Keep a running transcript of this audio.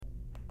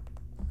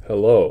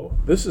Hello,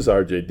 this is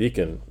R.J.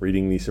 Deacon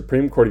reading the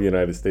Supreme Court of the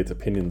United States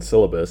opinion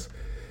syllabus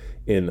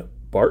in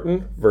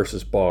Barton v.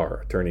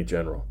 Barr, Attorney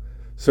General.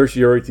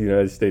 Certiorari to the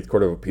United States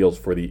Court of Appeals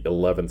for the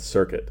 11th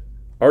Circuit.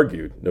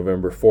 Argued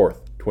November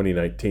 4th,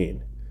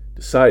 2019.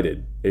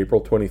 Decided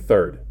April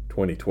 23rd,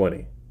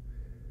 2020.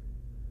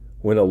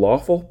 When a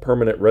lawful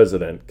permanent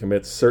resident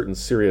commits certain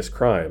serious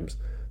crimes,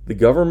 the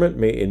government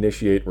may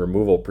initiate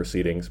removal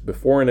proceedings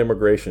before an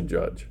immigration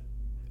judge.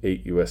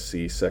 8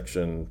 U.S.C.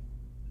 Section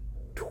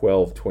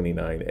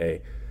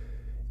 1229A.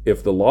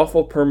 If the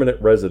lawful permanent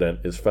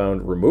resident is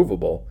found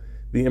removable,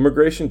 the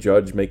immigration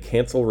judge may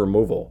cancel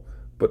removal,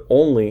 but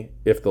only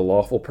if the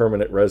lawful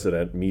permanent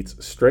resident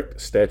meets strict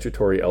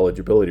statutory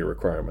eligibility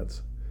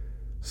requirements.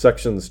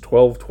 Sections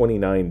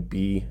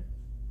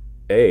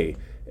 1229B-A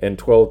and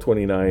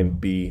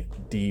 1229B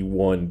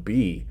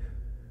D1B.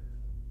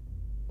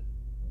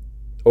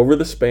 Over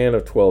the span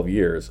of 12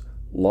 years,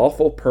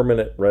 lawful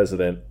permanent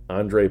resident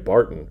Andre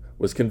Barton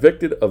was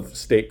convicted of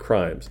state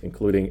crimes,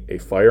 including a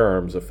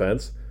firearms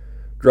offense,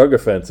 drug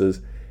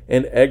offenses,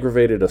 and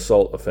aggravated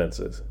assault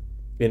offenses.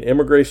 An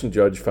immigration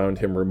judge found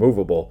him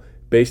removable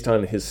based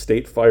on his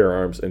state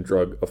firearms and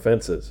drug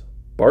offenses.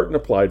 Barton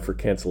applied for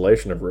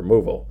cancellation of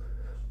removal.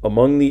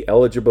 Among the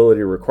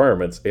eligibility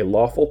requirements, a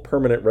lawful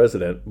permanent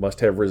resident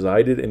must have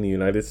resided in the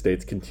United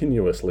States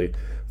continuously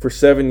for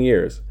 7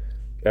 years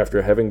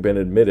after having been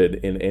admitted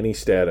in any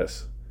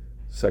status.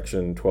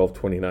 Section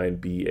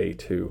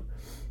 1229BA2.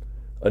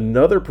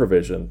 Another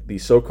provision, the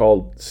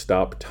so-called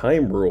stop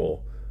time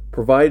rule,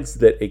 provides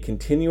that a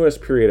continuous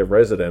period of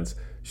residence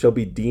shall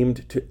be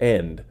deemed to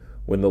end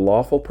when the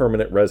lawful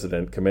permanent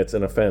resident commits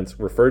an offense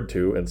referred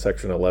to in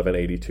Section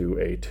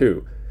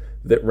 1182A2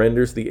 that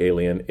renders the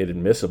alien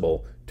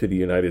inadmissible to the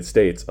United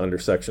States under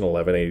Section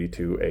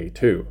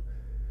 1182A2.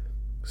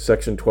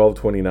 Section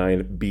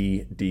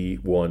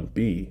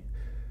 1229BD1B.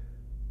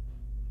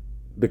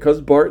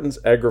 Because Barton's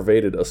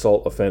aggravated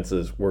assault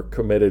offenses were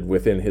committed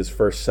within his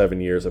first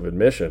 7 years of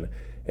admission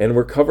and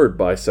were covered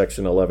by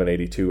Section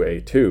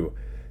 1182A2,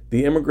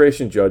 the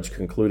immigration judge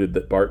concluded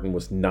that Barton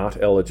was not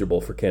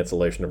eligible for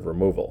cancellation of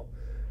removal.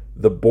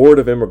 The Board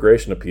of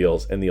Immigration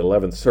Appeals and the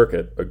 11th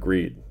Circuit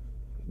agreed.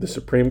 The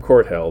Supreme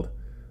Court held.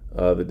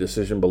 The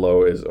decision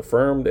below is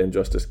affirmed, and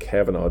Justice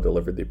Kavanaugh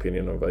delivered the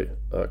opinion of a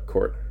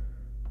court.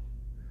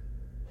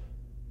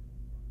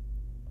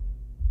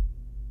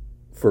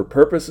 For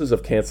purposes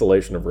of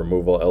cancellation of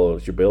removal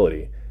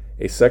eligibility,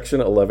 a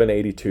Section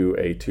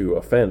 1182A2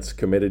 offense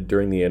committed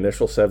during the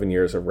initial 7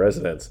 years of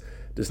residence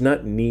does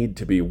not need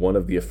to be one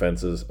of the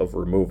offenses of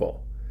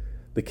removal.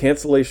 The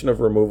cancellation of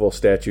removal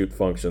statute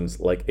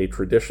functions like a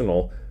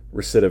traditional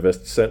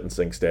recidivist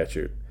sentencing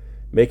statute,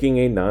 making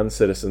a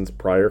non-citizen's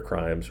prior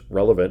crimes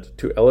relevant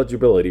to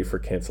eligibility for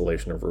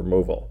cancellation of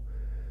removal.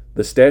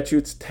 The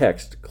statute's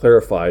text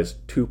clarifies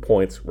 2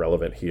 points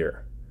relevant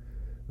here.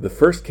 The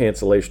first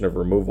cancellation of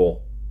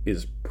removal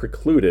is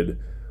precluded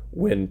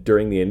when,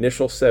 during the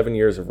initial 7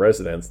 years of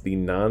residence, the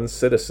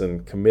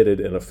non-citizen committed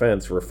an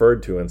offense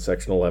referred to in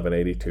Section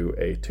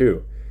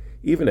 1182A2,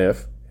 even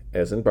if,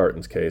 as in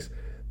Barton's case,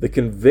 the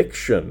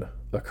conviction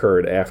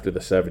occurred after the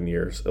 7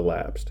 years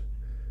elapsed.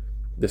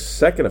 The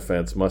second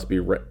offense must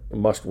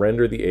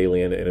render the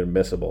alien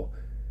inadmissible.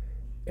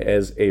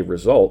 As a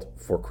result,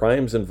 for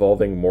crimes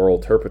involving moral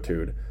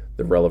turpitude,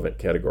 the relevant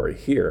category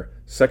here,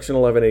 Section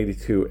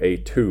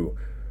 1182A2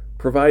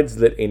 provides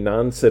that a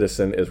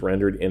non-citizen is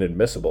rendered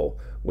inadmissible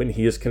when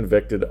he is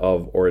convicted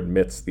of or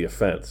admits the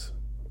offense.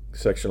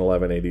 Section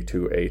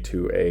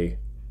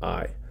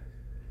 1182A2AI.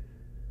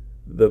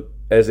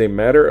 As a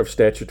matter of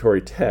statutory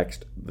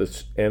text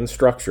and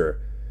structure,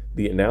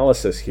 the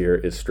analysis here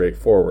is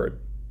straightforward.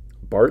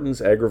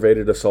 Barton's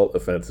aggravated assault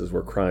offenses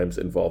were crimes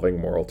involving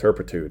moral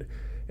turpitude,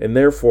 and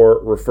therefore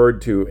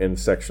referred to in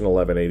Section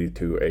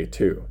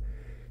 1182A2.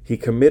 He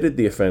committed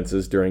the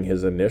offenses during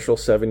his initial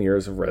 7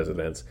 years of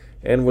residence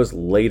and was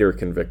later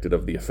convicted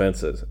of the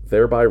offenses,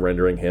 thereby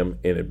rendering him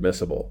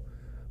inadmissible.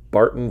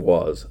 Barton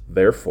was,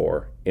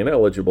 therefore,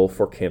 ineligible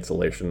for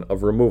cancellation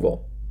of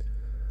removal.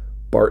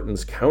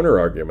 Barton's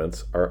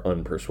counterarguments are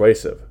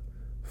unpersuasive.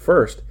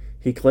 First,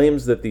 he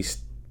claims that the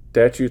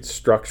statute's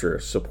structure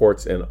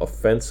supports an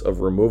offense of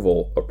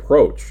removal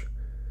approach,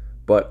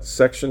 but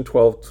Section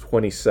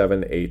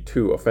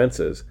 1227A2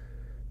 offenses,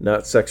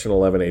 not Section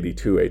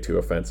 1182A2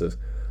 offenses,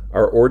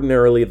 are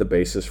ordinarily the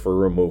basis for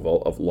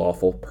removal of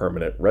lawful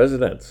permanent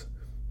residents.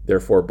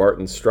 Therefore,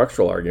 Barton's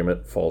structural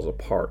argument falls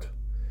apart.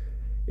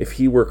 If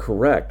he were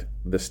correct,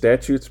 the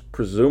statutes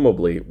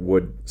presumably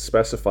would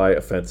specify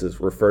offenses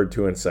referred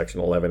to in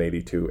Section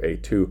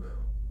 1182A2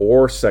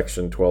 or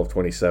Section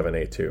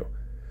 1227A2.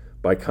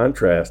 By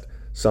contrast,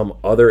 some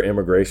other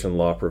immigration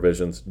law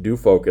provisions do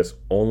focus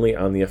only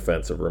on the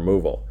offense of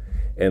removal,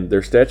 and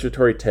their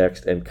statutory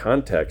text and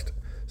context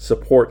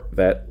support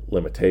that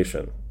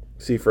limitation.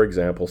 See, for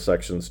example,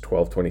 Sections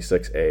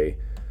 1226A,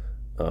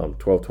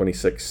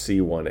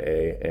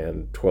 1226C1A,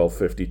 and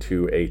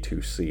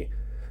 1252A2C.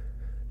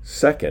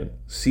 Second,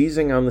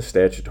 seizing on the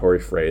statutory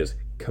phrase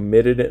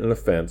committed an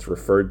offense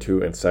referred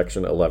to in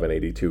Section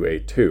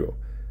 1182A2.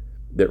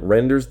 that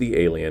renders the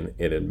alien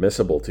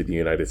inadmissible to the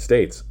United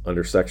States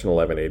under Section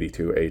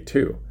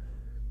 1182A2.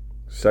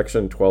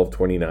 Section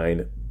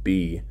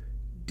 1229B,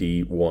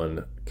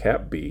 D1,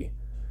 Cap B.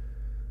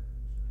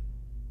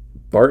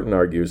 Barton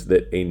argues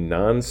that a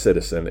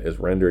non-citizen is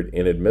rendered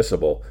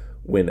inadmissible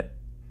when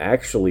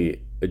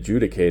actually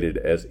adjudicated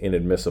as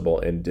inadmissible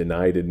and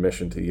denied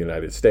admission to the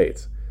United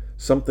States,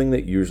 something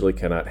that usually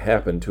cannot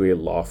happen to a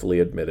lawfully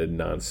admitted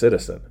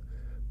non-citizen.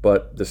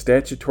 But the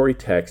statutory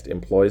text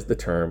employs the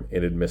term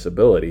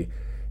inadmissibility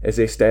as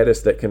a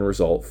status that can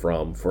result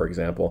from, for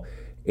example,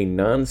 a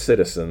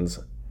non-citizen's,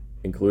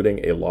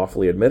 including a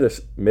lawfully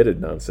admitted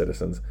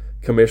non-citizen's,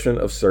 commission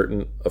of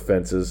certain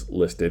offenses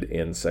listed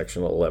in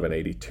Section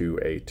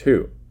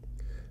 1182A2.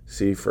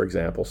 See, for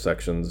example,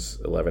 Sections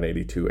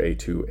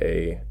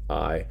 1182A2A,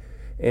 I,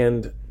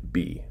 and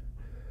B.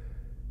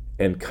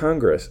 And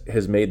Congress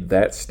has made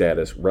that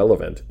status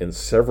relevant in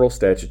several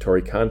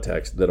statutory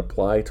contexts that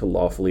apply to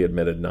lawfully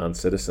admitted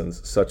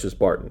non-citizens, such as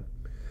Barton.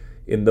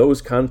 In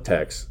those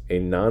contexts, a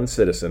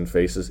non-citizen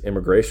faces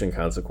immigration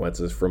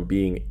consequences from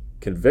being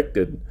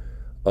convicted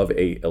of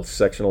a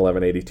Section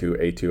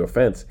 1182A2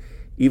 offense,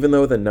 even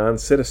though the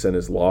non-citizen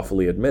is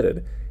lawfully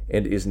admitted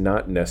and is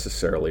not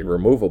necessarily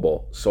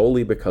removable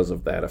solely because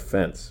of that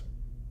offense.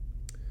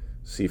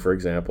 See, for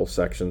example,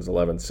 Sections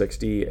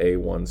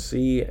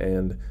 1160A1C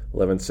and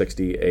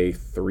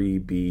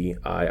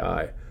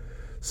 1160A3BII.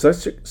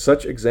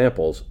 Such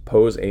examples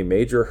pose a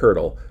major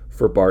hurdle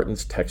for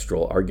Barton's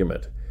textual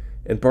argument,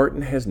 and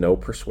Barton has no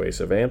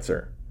persuasive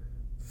answer.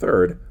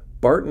 Third,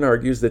 Barton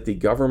argues that the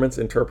government's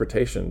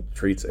interpretation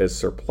treats as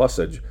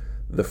surplusage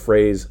the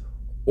phrase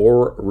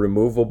or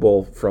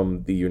removable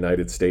from the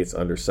United States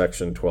under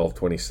Section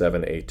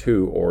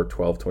 1227A2 or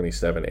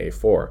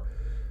 1227A4.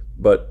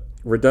 But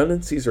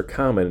redundancies are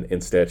common in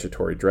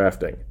statutory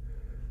drafting.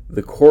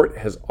 The court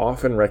has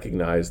often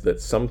recognized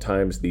that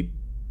sometimes the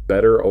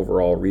better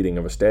overall reading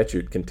of a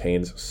statute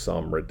contains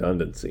some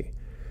redundancy.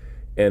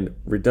 And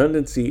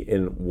redundancy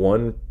in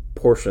one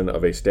portion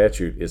of a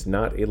statute is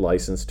not a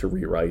license to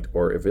rewrite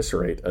or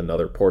eviscerate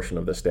another portion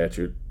of the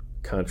statute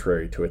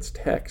contrary to its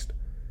text.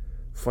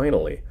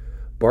 Finally,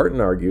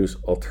 Barton argues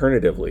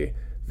alternatively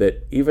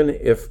that even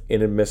if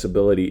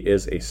inadmissibility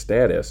is a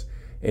status,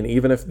 and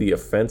even if the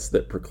offense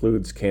that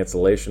precludes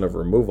cancellation of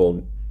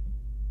removal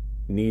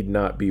need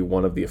not be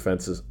one of the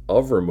offenses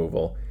of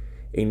removal,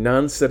 a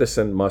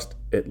non-citizen must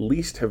at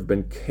least have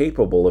been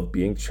capable of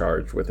being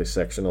charged with a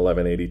Section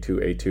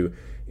 1182A2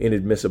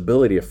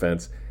 inadmissibility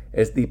offense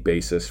as the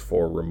basis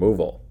for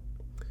removal.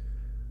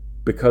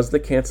 Because the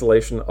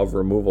cancellation of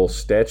removal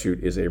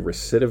statute is a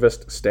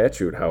recidivist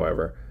statute,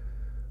 however,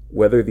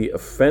 whether the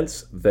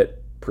offense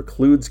that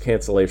precludes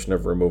cancellation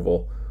of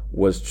removal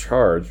was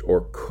charged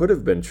or could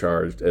have been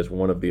charged as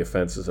one of the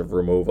offenses of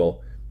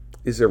removal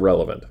is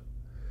irrelevant.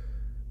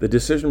 The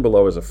decision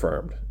below is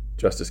affirmed.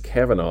 Justice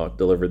Kavanaugh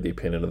delivered the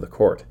opinion of the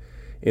court,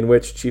 in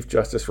which Chief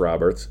Justice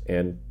Roberts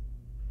and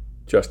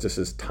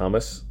Justices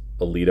Thomas,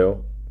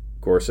 Alito,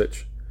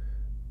 Gorsuch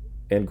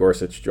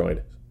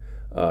joined.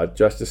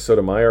 Justice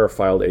Sotomayor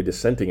filed a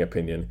dissenting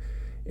opinion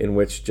in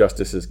which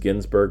Justices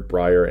Ginsburg,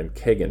 Breyer, and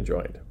Kagan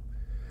joined.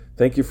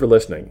 Thank you for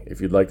listening.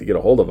 If you'd like to get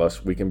a hold of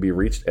us, we can be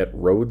reached at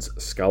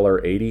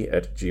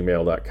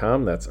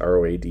rhodesscholar80@gmail.com. That's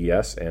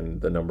ROADS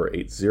and the number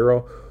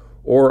 80,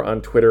 or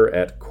on Twitter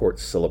at Court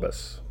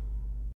Syllabus.